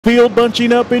Field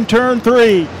bunching up in turn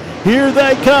 3. Here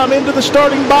they come into the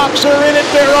starting box. They're in it.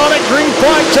 They're on it. Green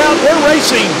flag's out. They're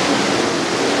racing.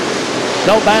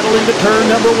 They'll battle into turn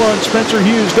number 1. Spencer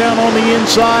Hughes down on the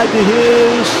inside. To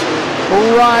his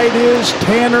right is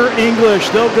Tanner English.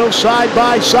 They'll go side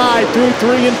by side through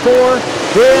 3 and 4.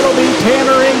 It'll be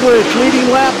Tanner English leading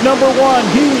lap number 1.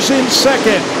 Hughes in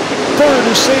second. Third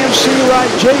is Sam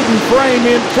Seawright. Jaden Frame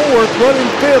in fourth.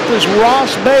 Running fifth is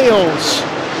Ross Bales.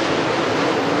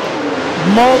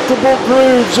 Multiple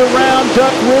grooves around Duck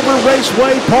River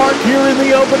Raceway Park here in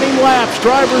the opening laps.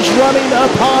 Drivers running up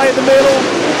high in the middle,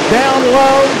 down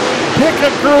low, pick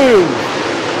a groove.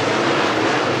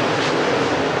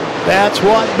 That's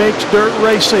what makes dirt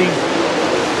racing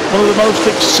one of the most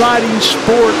exciting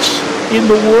sports in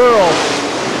the world.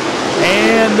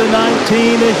 And the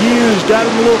 19 of Hughes got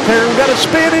him a little tear. We've got a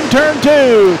spin in turn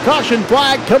 2. Caution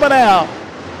flag coming out.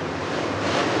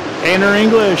 Tanner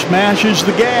English mashes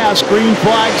the gas. Green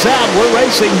flag's out. We're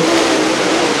racing.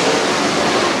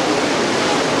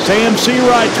 Sam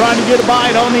Seawright trying to get a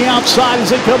bite on the outside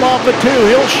as they come off the 2.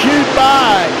 He'll shoot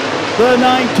by the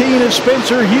 19 is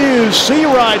Spencer Hughes.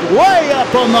 Seawright way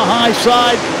up on the high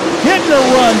side, getting a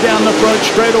run down the front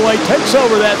straightaway. Takes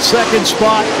over that second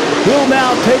spot. He'll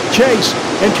now take chase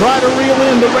and try to reel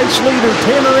in the race leader,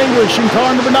 Tanner English, in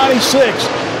car number 96.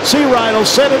 Seawright will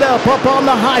set it up on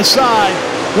the high side.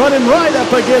 Running right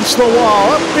up against the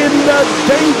wall, up in the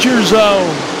danger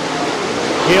zone.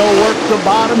 He'll work the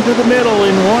bottom to the middle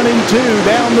in 1 and 2,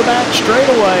 down the back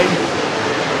straightaway.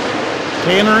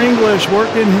 Tanner English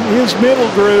working his middle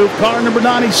groove, car number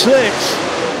 96.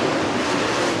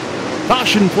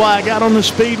 Caution flag out on the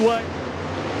speedway.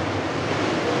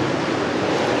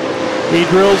 He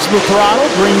drills the throttle,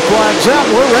 green flag's out,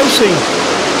 we're racing.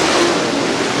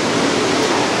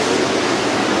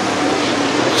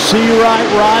 Seawright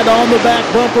right on the back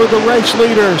bumper of the race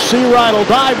leader. Seawright will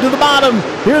dive to the bottom.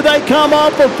 Here they come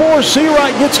off the 4.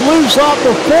 Seawright gets loose off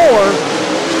the 4.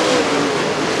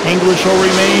 English will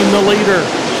remain the leader.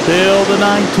 Still the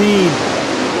 19.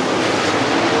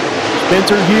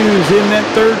 Spencer Hughes in that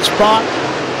third spot.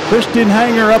 Christian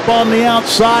Hanger up on the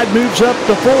outside, moves up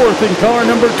to 4th in car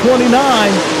number 29.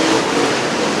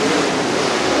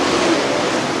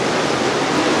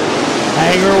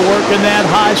 Hanger working that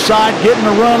high side, getting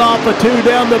a run off the 2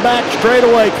 down the back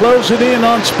straightaway. Close it in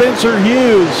on Spencer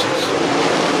Hughes.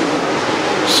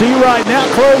 Seawright now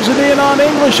closing in on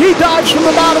English. He dives from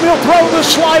the bottom. He'll throw the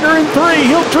slider in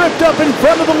 3. He'll drift up in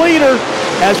front of the leader.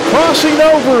 As crossing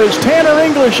over is Tanner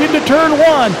English into turn 1.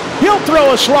 He'll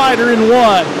throw a slider in 1.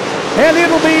 And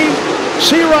it'll be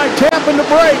Seawright tapping the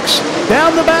brakes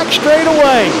down the back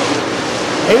straightaway.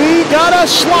 He got a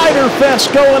slider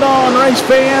fest going on, race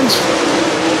fans.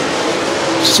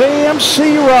 Sam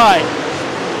Seawright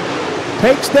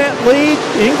takes that lead.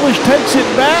 English takes it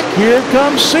back. Here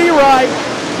comes Seawright.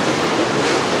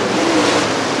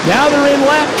 Now they're in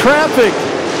lap traffic.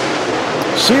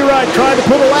 Seawright tried to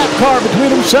put a lap car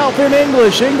between himself and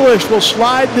English. English will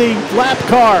slide the lap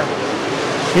car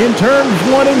in turns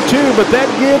 1 and 2, but that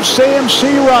gives Sam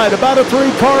Seawright about a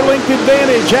 3-car length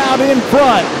advantage out in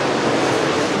front.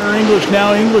 English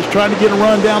now. English trying to get a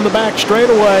run down the back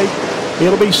straightaway.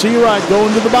 It'll be Seawright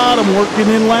going to the bottom, working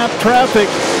in lap traffic.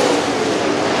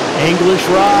 English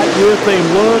right with him,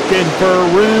 looking for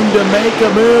room to make a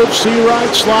move.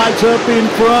 Seawright slides up in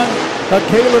front of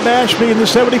Caleb Ashby in the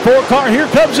 74 car. Here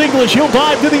comes English. He'll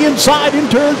dive to the inside in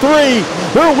turn 3.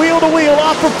 They're wheel to wheel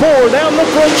off the 4 down the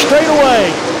front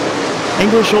straightaway.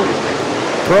 English will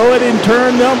throw it in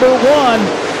turn number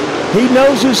 1. He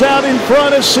noses out in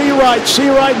front of Seawright.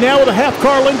 Seawright now with a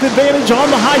half-car length advantage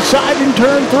on the high side in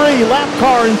turn 3. Lap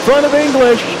car in front of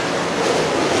English.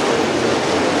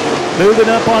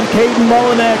 Moving up on Caden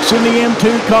Mullinex in the M2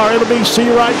 car. It'll be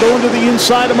Seawright going to the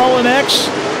inside of Mullinex.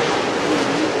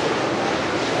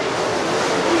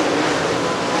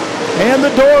 And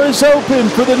the door is open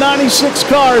for the 96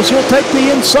 cars. He'll take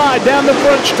the inside down the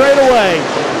front straightaway.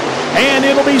 And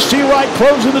it'll be Seawright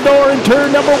closing the door in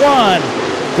turn number 1.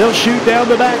 They'll shoot down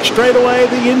the back straightaway.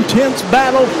 The intense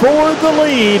battle for the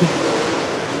lead.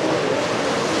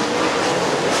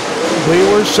 We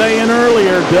were saying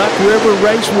earlier, Duck River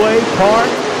Raceway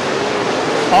Park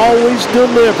always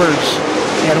delivers.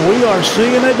 And we are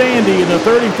seeing a dandy in the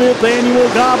 35th annual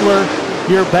Gobbler.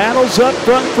 Your battles up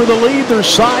front for the lead. They're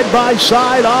side by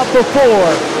side off the 4.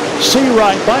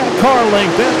 Seawright by a car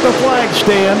length at the flag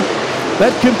stand.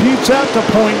 That computes out to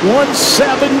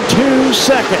 .172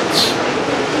 seconds.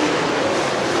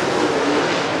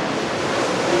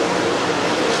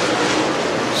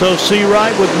 So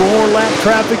Seawright with more lap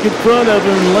traffic in front of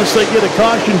him, unless they get a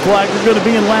caution flag, they're going to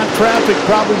be in lap traffic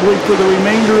probably for the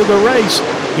remainder of the race.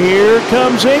 Here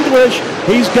comes English.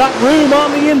 He's got room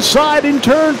on the inside in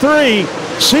turn 3.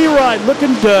 Seawright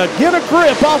looking to get a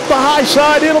grip off the high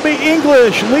side. It'll be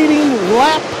English leading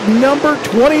lap number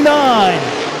 29.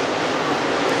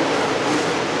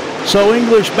 So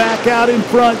English back out in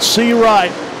front.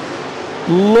 Seawright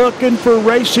looking for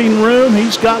racing room.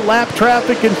 He's got lap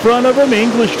traffic in front of him.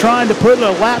 English trying to put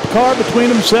a lap car between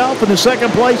himself and the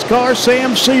second place car,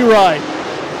 Sam Seawright.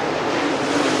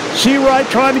 Seawright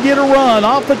trying to get a run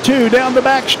off the 2 down the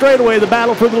back straightaway. The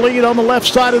battle for the lead on the left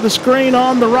side of the screen.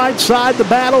 On the right side, the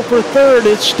battle for third.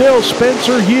 It's still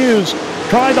Spencer Hughes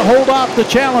trying to hold off the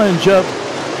challenge of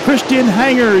Christian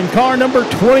Hanger in car number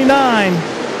 29.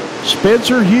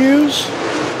 Spencer Hughes,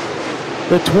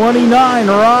 the 29,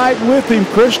 right with him,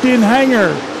 Christian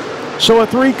Hanger. So a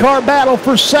 3-car battle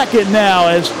for second now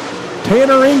as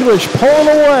Tanner English pulling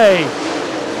away.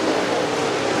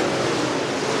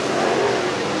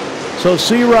 So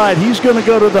Seawright, he's going to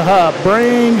go to the hub,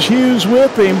 brings Hughes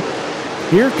with him.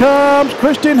 Here comes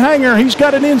Christian Hanger. He's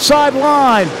got an inside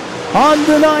line on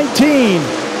the 19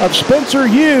 of Spencer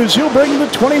Hughes. He'll bring the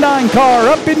 29 car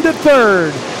up into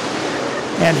third.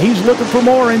 And he's looking for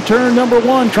more in turn number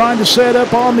 1, trying to set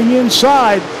up on the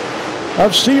inside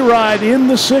of Seawright in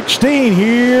the 16.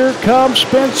 Here comes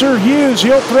Spencer Hughes.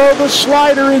 He'll throw the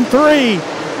slider in 3.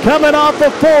 Coming off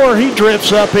the 4, he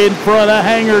drifts up in front of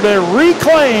Hanger to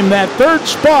reclaim that third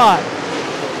spot.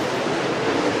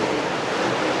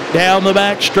 Down the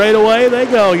back straightaway they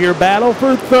go. Your battle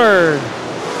for third.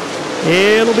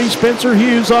 It'll be Spencer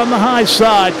Hughes on the high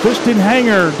side. Christian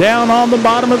Hanger down on the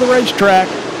bottom of the racetrack.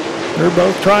 They're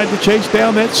both trying to chase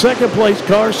down that second place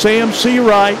car, Sam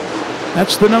Seawright.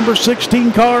 That's the number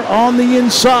 16 car on the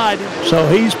inside. So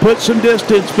he's put some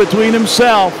distance between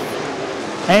himself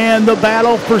and the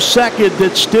battle for second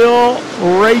that still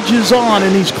rages on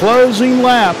in these closing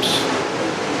laps.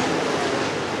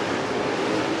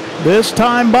 This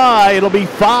time by, it'll be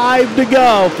 5 to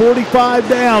go. 45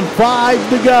 down, 5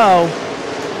 to go.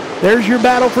 There's your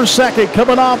battle for second.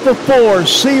 Coming off the 4,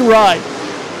 Seawright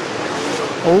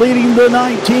leading the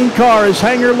 19 car as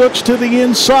Hanger looks to the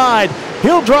inside.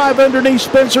 He'll drive underneath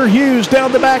Spencer Hughes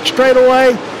down the back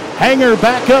straightaway. Hanger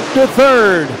back up to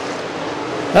third.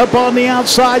 Up on the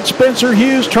outside, Spencer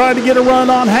Hughes trying to get a run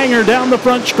on Hanger down the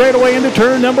front straightaway into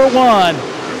turn number 1.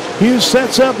 Hughes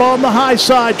sets up on the high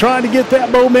side, trying to get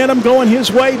that momentum going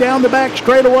his way down the back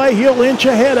straightaway. He'll inch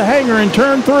ahead of Hanger in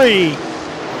turn 3.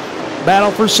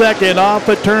 Battle for second off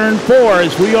at turn 4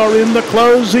 as we are in the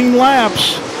closing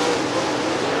laps.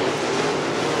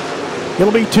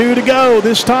 It'll be 2 to go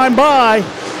this time by.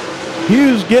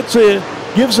 Hughes gives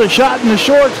a shot in the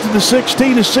shorts to the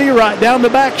 16 to Seawright down the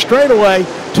back straightaway.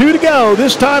 2 to go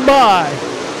this time by.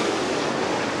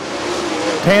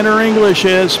 Tanner English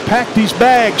has packed his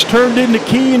bags, turned into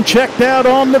key and checked out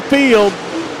on the field.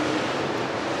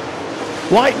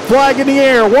 White flag in the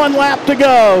air, 1 lap to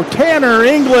go. Tanner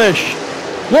English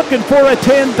looking for a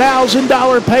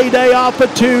 $10,000 payday off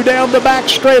of 2 down the back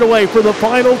straightaway for the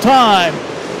final time.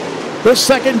 The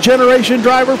second generation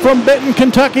driver from Benton,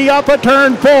 Kentucky off of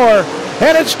turn 4.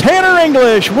 And it's Tanner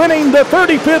English winning the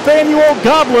 35th annual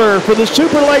Gobbler for the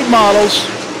super late models.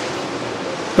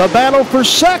 The battle for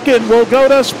second will go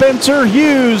to Spencer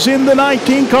Hughes in the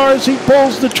 19 car as he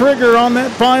pulls the trigger on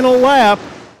that final lap.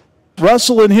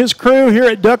 Russell and his crew here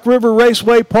at Duck River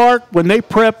Raceway Park, when they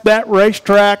prepped that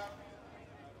racetrack,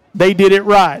 they did it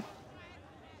right.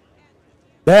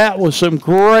 That was some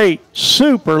great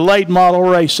super late model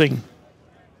racing.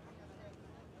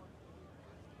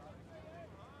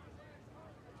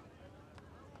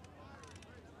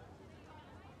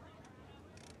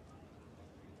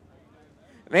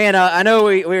 Man, I know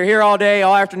we were here all day,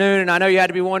 all afternoon, and I know you had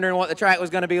to be wondering what the track was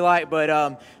going to be like, but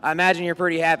I imagine you're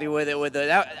pretty happy with it.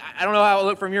 I don't know how it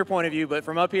looked from your point of view, but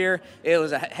from up here, it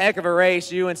was a heck of a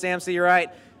race. You and Sam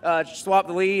Seawright swapped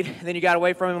the lead, and then you got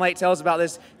away from him late. Tell us about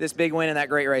this big win and that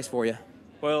great race for you.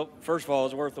 Well, first of all, it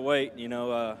was worth the wait. You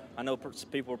know, I know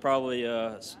people were probably,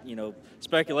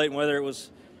 speculating whether it was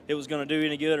going to do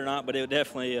any good or not, but it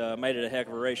definitely made it a heck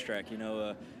of a racetrack. You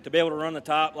know, to be able to run the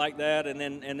top like that, and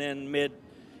then mid.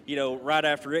 You know, right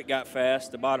after it got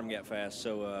fast, the bottom got fast.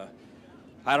 So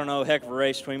I don't know, heck of a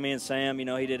race between me and Sam. You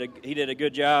know, he did a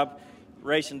good job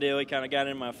racing deal. He kind of got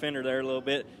in my fender there a little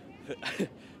bit.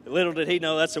 Little did he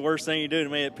know that's the worst thing you do to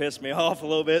me. It pissed me off a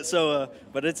little bit. So,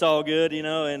 but it's all good, you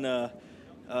know.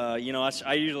 And you know,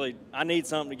 I need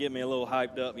something to get me a little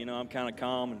hyped up. You know, I'm kind of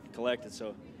calm and collected.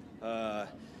 So,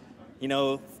 you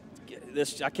know,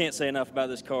 I can't say enough about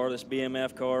this car, this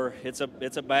BMF car. It's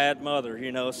a bad mother,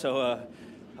 you know. So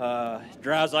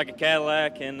drives like a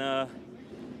Cadillac, and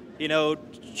you know,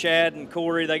 Chad and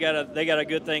Corey, they got a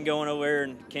good thing going over there,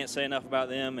 and can't say enough about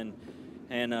them,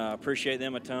 and appreciate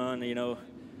them a ton. You know,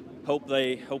 hope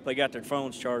they got their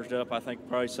phones charged up. I think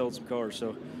probably sold some cars.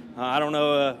 So I don't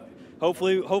know.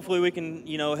 Hopefully we can,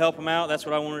 you know, help them out. That's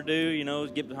what I want to do. You know,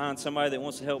 get behind somebody that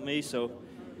wants to help me. So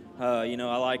you know,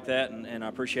 I like that, and I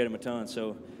appreciate them a ton.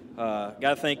 So got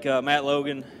to thank Matt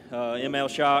Logan, ML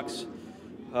Shocks.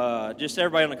 Just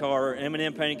everybody on the car,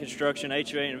 M&M Painting Construction,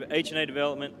 H&A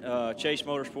Development, Chase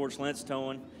Motorsports, Lentz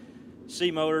Towing,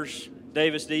 C Motors,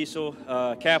 Davis Diesel,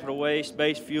 Capital Waste,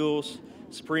 Base Fuels,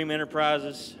 Supreme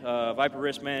Enterprises, Viper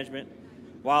Risk Management,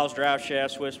 Wiles Drive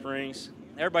Shaft, Swift Springs,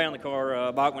 everybody on the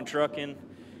car, Bachman Trucking,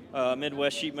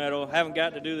 Midwest Sheet Metal. Haven't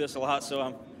got to do this a lot, so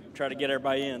I'm trying to get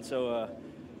everybody in. So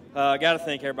got to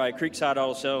thank everybody, Creekside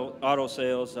Auto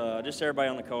Sales, just everybody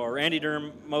on the car. Randy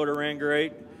Durham Motor ran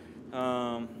great.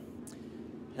 Dang,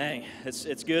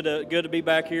 it's good to be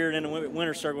back here in the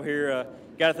winter circle here.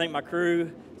 Got to thank my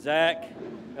crew, Zach,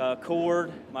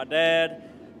 Cord, my dad,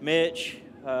 Mitch,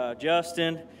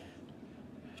 Justin,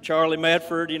 Charlie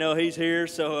Medford. You know, he's here,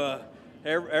 so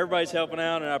everybody's helping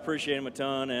out, and I appreciate him a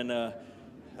ton. And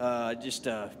just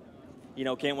you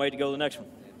know, can't wait to go to the next one.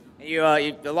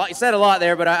 You said a lot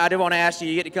there, but I did want to ask you.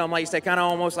 You get to come, like you said, kind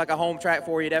of almost like a home track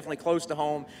for you, definitely close to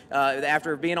home.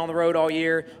 After being on the road all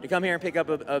year, to come here and pick up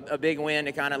a big win,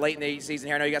 to kind of late in the season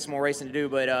here. I know you got some more racing to do,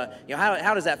 but you know,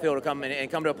 how does that feel to come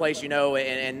and come to a place you know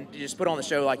and just put on the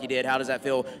show like you did? How does that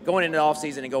feel going into the off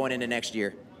season and going into next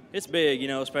year? It's big, you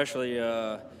know, especially.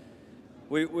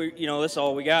 We you know, this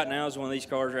all we got now is one of these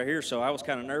cars right here. So I was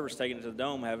kind of nervous taking it to the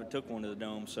dome. I haven't took one to the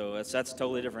dome, so that's a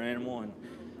totally different animal.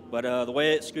 But the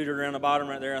way it scooted around the bottom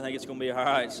right there, I think it's going to be all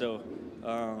right. So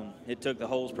it took the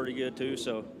holes pretty good too.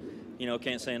 So, you know,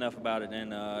 can't say enough about it.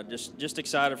 And just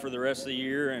excited for the rest of the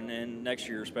year and next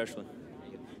year especially.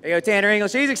 There you go, Tanner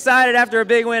English. He's excited after a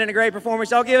big win and a great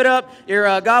performance. Y'all give it up.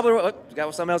 Your Gobbler.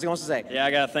 Got something else he wants to say. Yeah,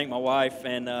 I got to thank my wife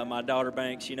and my daughter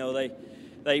Banks. You know,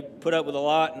 they put up with a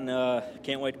lot, and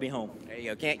can't wait to be home. There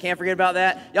you go. Can't forget about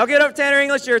that. Y'all give it up to Tanner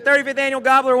English, your 35th annual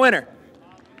Gobbler winner.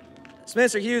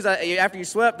 Spencer Hughes, after you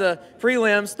swept the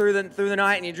prelims through the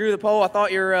night and you drew the pole, I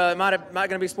thought you were not going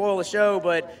to be spoiled the show,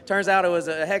 but turns out it was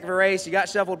a heck of a race. You got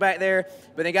shuffled back there,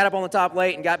 but then got up on the top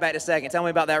late and got back to second. Tell me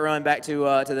about that run back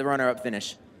to the runner-up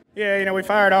finish. Yeah, you know, we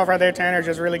fired off right there. Tanner's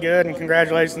just really good, and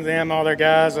congratulations to them, all their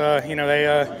guys. You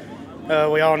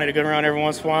know, we all need a good run every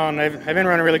once in a while, and they've been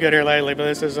running really good here lately. But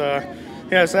this is,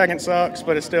 you know, second sucks,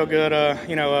 but it's still good.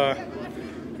 You know,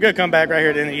 good comeback right here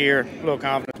at the end of the year, a little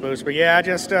confidence boost. But yeah, I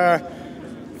just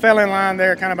fell in line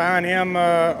there, kind of behind him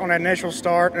on that initial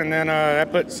start, and then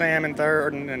that put Sam in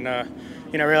third, and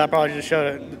you know, really I probably just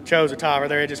chose the topper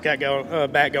there. It just got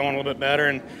back going a little bit better,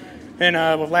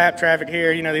 and with lap traffic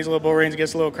here, you know, these little bull rings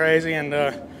gets a little crazy, and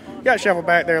got shuffled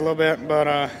back there a little bit,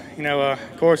 but you know,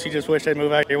 of course, you just wish they'd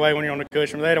move out of your way when you're on the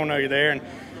cushion, but they don't know you're there,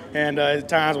 and at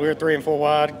times we were 3 and 4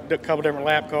 wide, a couple different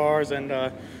lap cars, and I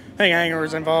think Anger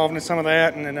was involved in some of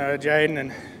that, and then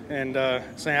Jaden and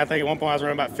saying I think at one point I was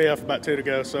running about 5th, about 2 to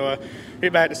go, so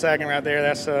get back to second right there.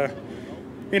 That's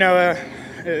you know,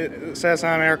 it says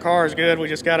something. Our car is good. We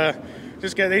just gotta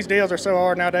get these deals are so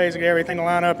hard nowadays to get everything to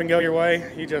line up and go your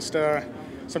way. You just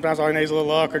sometimes all you need is a little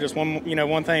luck or just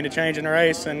one thing to change in the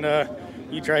race, and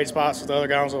you trade spots with the other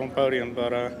guys on the podium.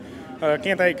 But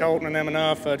can't thank Colton and them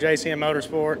enough. JCM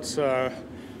Motorsports,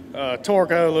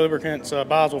 Torco Lubricants,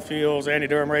 Boswell Fuels, Andy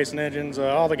Durham Racing Engines,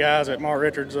 all the guys at Mark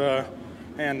Richards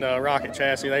and Rocket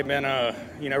Chassis. They've been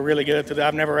you know, really good.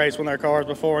 I've never raced one of their cars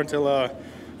before until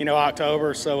you know,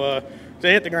 October. So to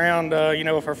hit the ground, you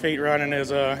know, with our feet running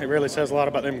is it really says a lot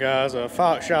about them guys.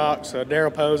 Fox Shocks,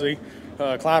 Daryl Posey,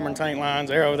 Clyburn Tank Lines,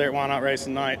 they're over there at Why Not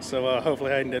Racing Tonight. So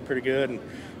hopefully Hayden did pretty good.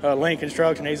 And Link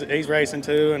Construction, he's racing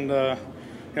too, and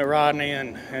you know, Rodney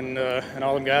and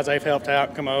all them guys, they've helped out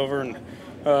and come over. And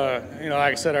you know,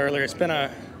 like I said earlier, it's been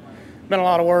a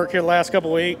lot of work here the last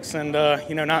couple of weeks, and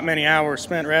you know, not many hours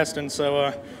spent resting.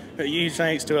 So huge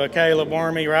thanks to Caleb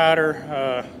Wormy,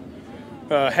 Ryder.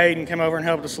 Hayden came over and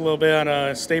helped us a little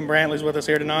bit. Stephen Brantley's with us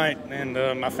here tonight,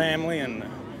 and my family, and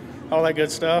all that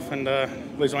good stuff. And at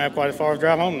least we don't have quite as far as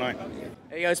drive home tonight.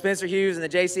 There you go, Spencer Hughes and the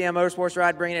JCM Motorsports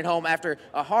ride bringing it home after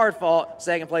a hard-fought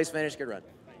second-place finish. Good run.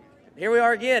 Here we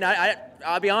are again.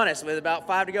 I'll be honest, with about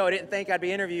 5 to go, I didn't think I'd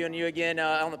be interviewing you again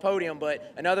on the podium,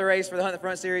 but another race for the Hunt the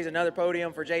Front Series, another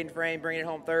podium for Jaden Frame, bringing it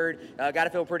home third. Got to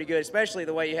feel pretty good, especially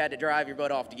the way you had to drive your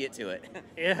butt off to get to it.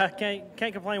 Yeah, I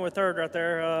can't complain with third right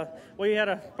there. We had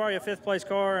probably a fifth-place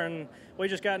car, and we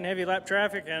just got in heavy lap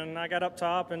traffic, and I got up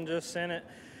top and just sent it.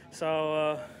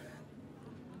 So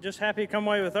just happy to come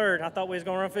away with third. I thought we was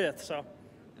going to run fifth, so.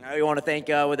 We want to thank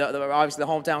with obviously the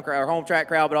hometown crowd, or home track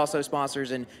crowd, but also sponsors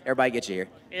and everybody gets you here.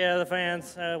 Yeah, the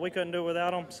fans. We couldn't do it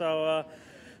without them. So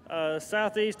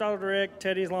Southeast Auto Direct,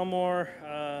 Teddy's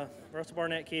Lawnmower, Russell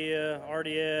Barnett Kia,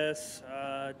 RDS,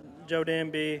 Joe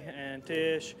Denby, and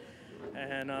Tish,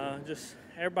 and just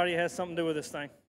everybody has something to do with this thing.